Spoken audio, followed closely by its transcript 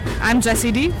I'm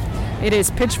Jessi D. It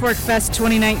is Pitchfork Fest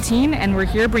 2019, and we're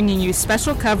here bringing you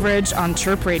special coverage on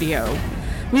Chirp Radio.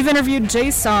 We've interviewed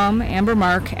Jay Som, Amber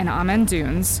Mark, and Amen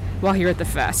Dunes while here at the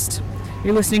fest.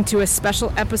 You're listening to a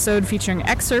special episode featuring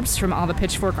excerpts from all the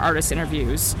Pitchfork artist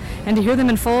interviews. And to hear them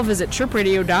in full, visit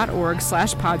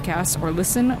chirpradio.org/podcasts or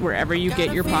listen wherever you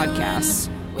get your podcasts.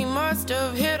 We must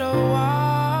have hit a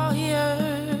wall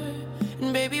here.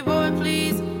 And baby boy,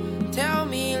 please tell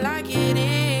me like it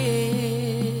is.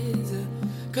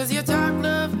 'Cause you talk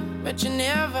love, but you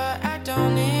never act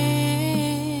on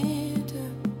it.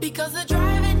 Because the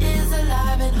driving is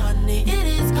alive and honey,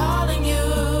 it is calling you.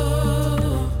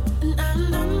 And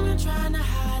I'm not trying to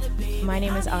hide it, baby. My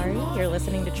name is Ari. You're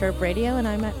listening to Chirp Radio, and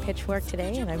I'm at Pitchfork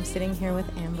today, and I'm sitting here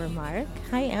with Amber Mark.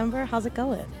 Hi, Amber. How's it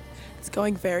going? It's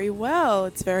going very well.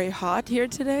 It's very hot here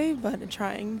today, but I'm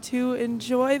trying to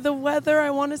enjoy the weather, I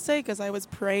want to say, because I was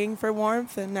praying for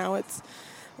warmth, and now it's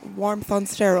warmth on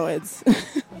steroids.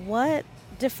 What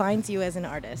defines you as an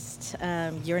artist?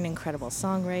 You're an incredible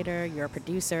songwriter, you're a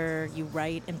producer, you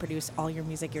write and produce all your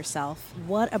music yourself.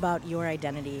 What about your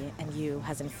identity and you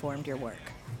has informed your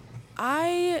work?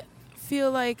 I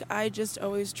feel like I just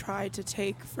always try to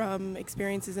take from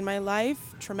experiences in my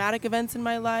life, traumatic events in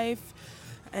my life,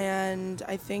 and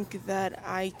I think that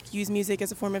I use music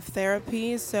as a form of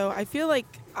therapy. So I feel like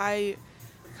I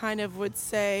kind of would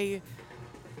say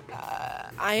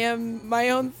I am my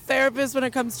own therapist when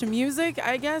it comes to music,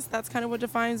 I guess. That's kind of what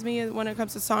defines me when it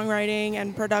comes to songwriting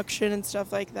and production and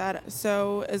stuff like that.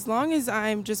 So as long as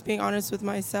I'm just being honest with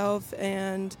myself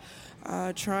and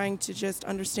trying to just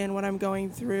understand what I'm going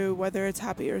through, whether it's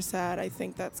happy or sad, I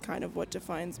think that's kind of what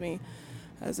defines me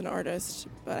as an artist.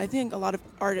 But I think a lot of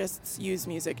artists use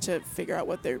music to figure out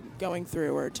what they're going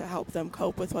through or to help them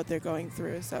cope with what they're going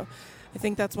through. So I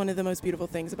think that's one of the most beautiful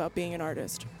things about being an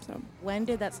artist. So when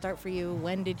did that start for you?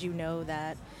 When did you know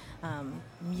that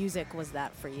music was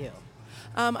that for you?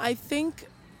 I think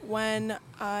when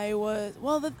I was,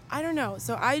 I don't know.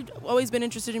 So I'd always been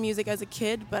interested in music as a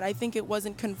kid, but I think it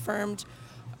wasn't confirmed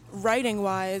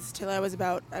writing-wise till I was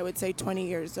about, I would say, 20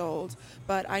 years old.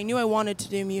 But I knew I wanted to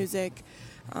do music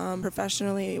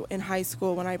professionally in high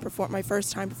school when I performed my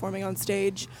first time performing on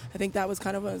stage. I think that was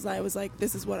kind of when I was like,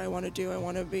 this is what I want to do. I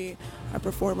want to be a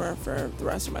performer for the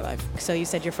rest of my life. So you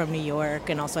said you're from New York,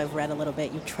 and also I've read a little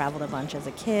bit. You traveled a bunch as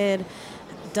a kid.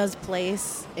 Does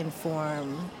place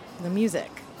inform the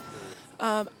music?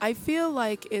 I feel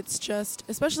like it's just,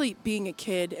 especially being a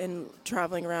kid and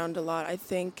traveling around a lot, I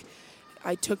think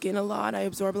I took in a lot. I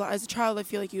absorbed a lot. As a child, I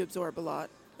feel like you absorb a lot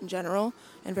in general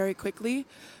and very quickly.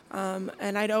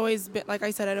 And I'd always been, like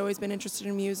I said, I'd always been interested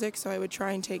in music, so I would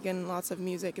try and take in lots of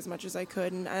music as much as I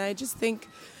could. And I just think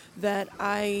that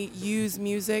I use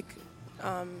music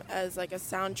as like a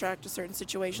soundtrack to certain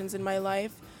situations in my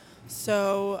life.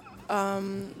 So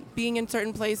being in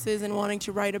certain places and wanting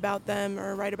to write about them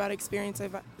or write about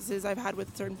experiences I've had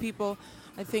with certain people,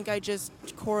 I think I just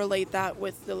correlate that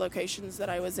with the locations that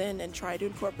I was in and try to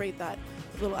incorporate that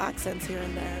with little accents here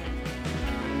and there.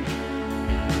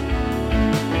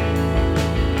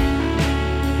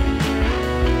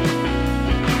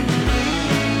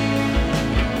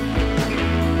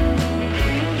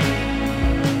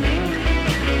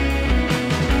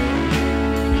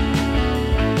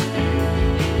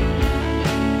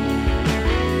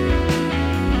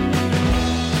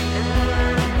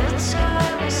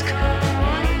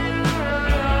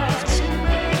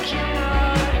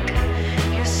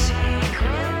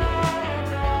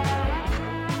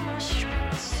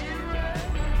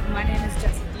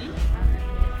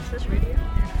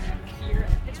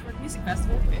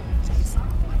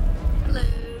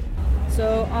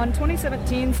 On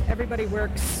 2017's Everybody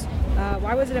Works,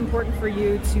 why was it important for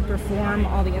you to perform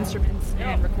all the instruments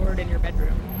and record in your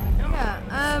bedroom?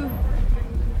 Yeah,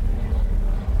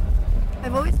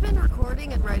 I've always been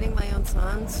recording and writing my own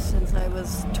songs since I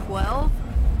was 12,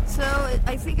 so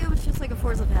I think it was just like a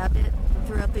force of habit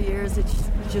throughout the years.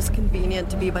 It's just convenient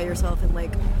to be by yourself and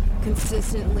like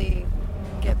consistently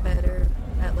get better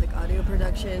at like audio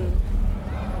production.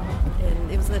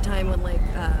 And it was the time when like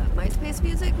MySpace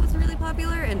music was really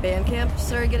popular and Bandcamp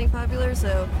started getting popular,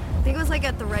 so I think it was like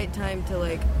at the right time to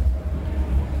like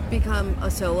become a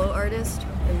solo artist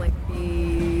and like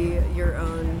be your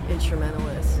own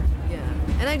instrumentalist. Yeah,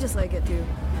 and I just like it too.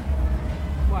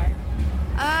 Why?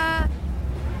 I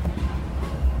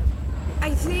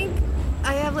think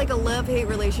I have like a love-hate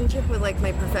relationship with like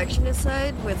my perfectionist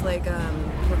side with like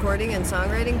recording and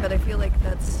songwriting, but I feel like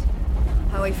that's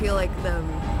how I feel like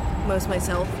most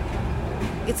myself.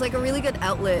 It's like a really good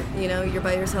outlet, you know, you're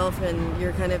by yourself and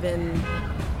you're kind of in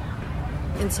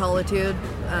solitude,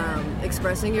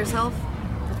 expressing yourself.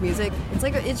 with music.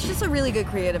 It's just a really good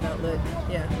creative outlet.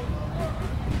 Yeah.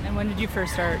 And when did you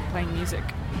first start playing music?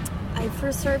 I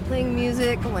first started playing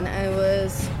music when I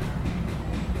was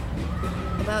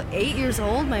about 8 years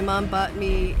old. My mom bought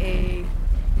me a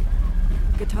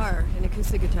guitar, an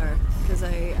acoustic guitar, because I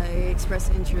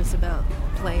expressed interest about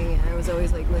playing it. I was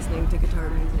always like listening to guitar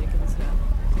music and stuff.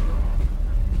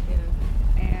 Yeah.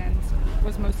 And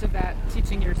was most of that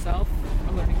teaching yourself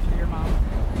or learning through your mom?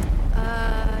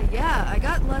 Yeah, I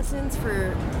got lessons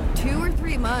for 2 or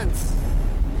 3 months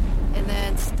and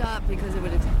then stopped because it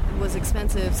was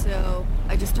expensive, so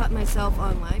I just taught myself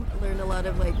online. I learned a lot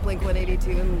of like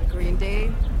Blink-182 and Green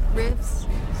Day riffs.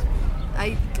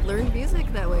 I learned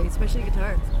music that way, especially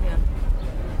guitar. Yeah.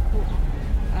 Cool.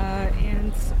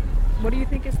 And what do you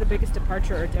think is the biggest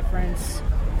departure or difference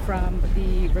from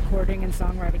the recording and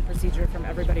songwriting procedure from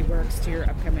Everybody Works to your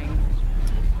upcoming?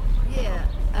 Yeah,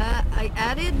 I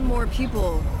added more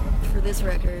people for this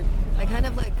record. I kind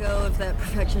of let go of that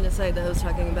perfectionist side that I was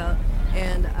talking about,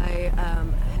 and I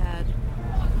had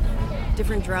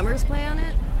different drummers play on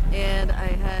it, and I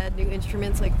had new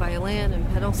instruments like violin and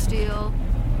pedal steel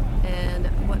and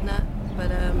whatnot, but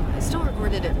I still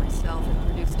recorded it myself and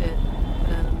produced it.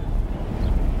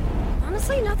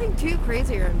 Honestly, nothing too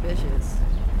crazy or ambitious.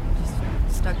 Just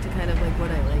stuck to kind of like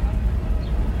what I like.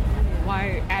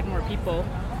 Why add more people?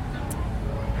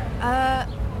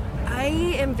 I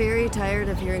am very tired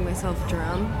of hearing myself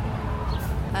drum.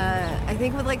 I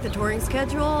think with like the touring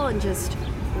schedule and just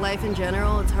life in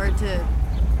general, it's hard to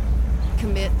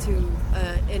commit to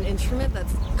an instrument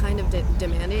that's kind of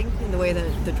demanding in the way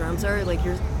that the drums are. Like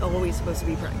you're always supposed to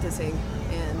be practicing,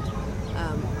 and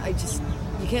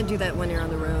you can't do that when you're on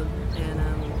the road. And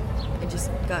it just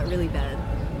got really bad.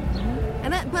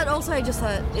 And but also I just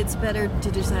thought it's better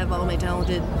to just have all my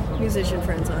talented musician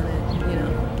friends on it, you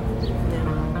know.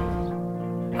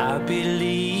 I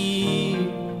believe,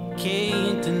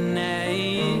 can't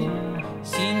deny,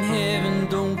 seen heaven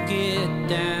don't get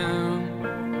down.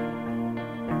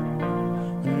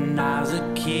 When I was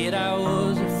a kid I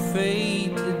was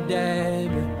afraid to die,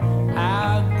 but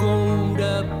I growed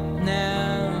up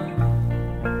now.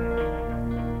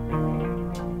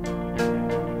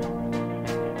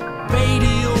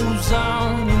 Radio's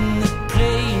on and they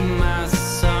play my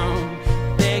song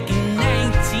back in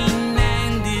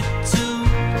 1992.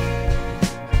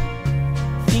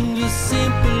 Things were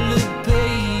simpler,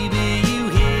 baby, you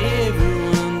hear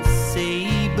everyone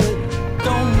say, but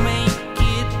don't make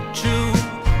it true.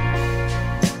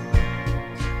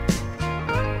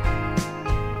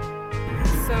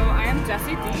 So I am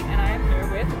Jessi D, and I am here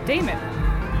with Damon.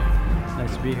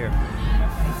 Nice to be here.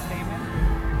 Thanks, Damon.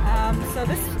 So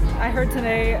I heard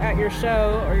today at your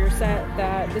show or your set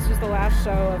that this was the last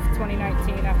show of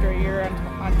 2019 after a year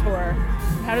on tour.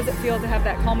 How does it feel to have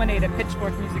that culminate at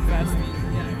Pitchfork Music Fest?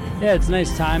 Yeah, it's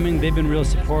nice timing. They've been real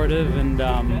supportive, and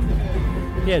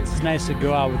yeah, it's nice to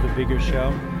go out with a bigger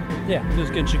show. Yeah, it was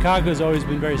good. Chicago's always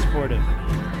been very supportive.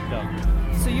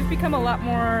 So you've become a lot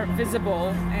more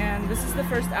visible, and this is the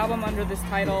first album under this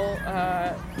title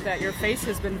that your face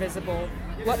has been visible.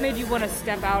 What made you want to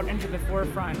step out into the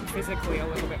forefront physically a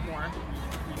little bit more?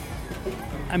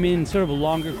 I mean, sort of a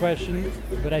longer question,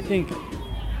 but I think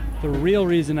the real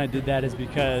reason I did that is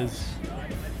because,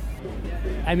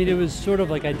 I mean, it was sort of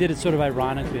like I did it sort of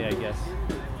ironically, I guess.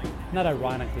 Not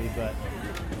ironically, but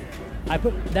I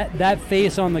put that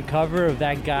face on the cover of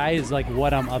that guy is like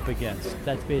what I'm up against.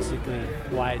 That's basically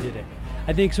why I did it.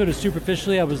 I think sort of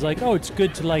superficially I was like, oh, it's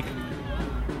good to like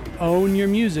own your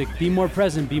music, be more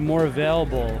present, be more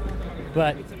available,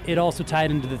 but it also tied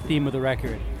into the theme of the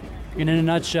record. And in a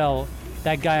nutshell,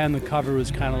 that guy on the cover was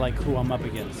kind of like who I'm up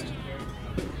against.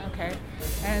 Okay.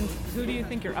 And who do you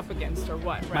think you're up against, or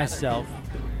what? Rather? Myself.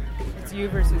 It's you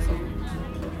versus you.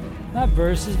 Not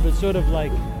versus, but sort of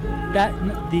like that,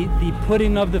 the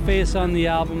putting of the face on the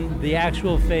album, the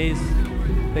actual face,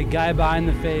 the guy behind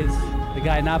the face, the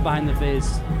guy not behind the face.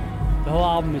 The whole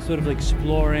album is sort of like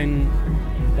exploring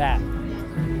that.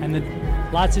 And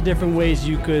lots of different ways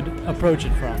you could approach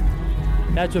it from.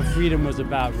 That's what Freedom was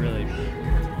about, really.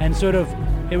 And sort of,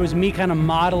 it was me kind of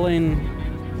modeling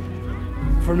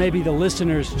for maybe the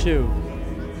listeners too.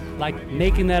 Like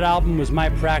making that album was my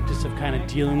practice of kind of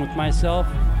dealing with myself.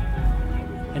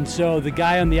 And so the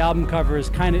guy on the album cover is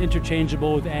kind of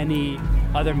interchangeable with any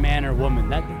other man or woman.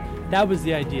 That was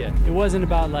the idea. It wasn't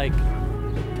about like,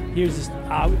 here's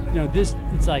this,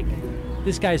 it's like,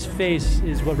 this guy's face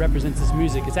is what represents this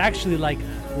music. It's actually like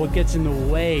what gets in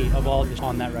the way of all this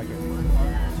on that record.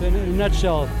 So in a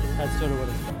nutshell, that's sort of what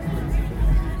it's about.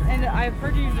 And I've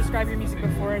heard you describe your music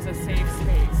before as a safe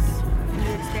space. Can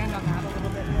you expand on that a little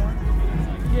bit more?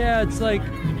 Yeah, it's like,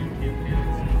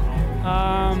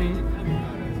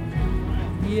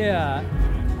 yeah.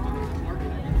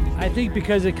 I think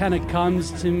because it kind of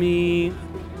comes to me,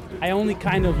 I only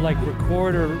kind of like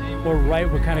record or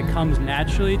write what kind of comes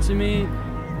naturally to me.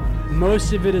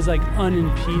 Most of it is like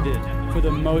unimpeded for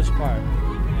the most part.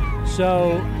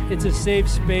 So it's a safe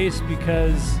space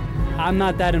because I'm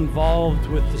not that involved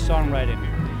with the songwriting.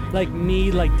 Like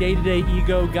me, like day-to-day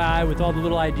ego guy with all the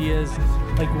little ideas,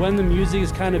 like when the music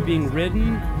is kind of being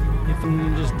written,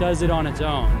 it just does it on its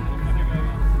own.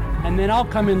 And then I'll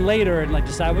come in later and like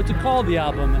decide what to call the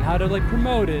album and how to like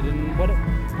promote it and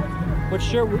what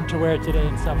shirt to wear today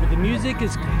and stuff. But the music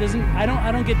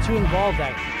I don't get too involved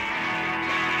actually.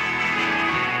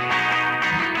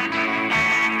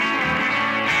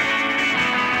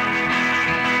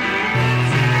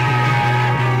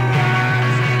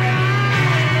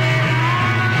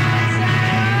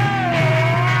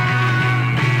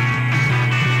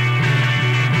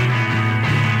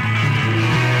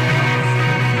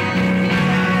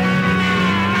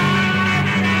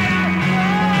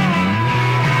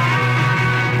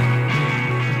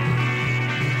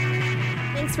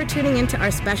 Tuning into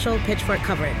our special Pitchfork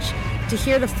coverage. To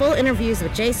hear the full interviews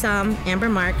with Jay Som, Amber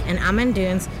Mark, and Amen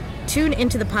Dunes, tune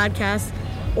into the podcast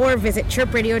or visit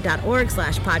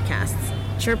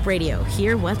chirpradio.org/podcasts. Chirp Radio,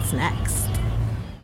 hear what's next.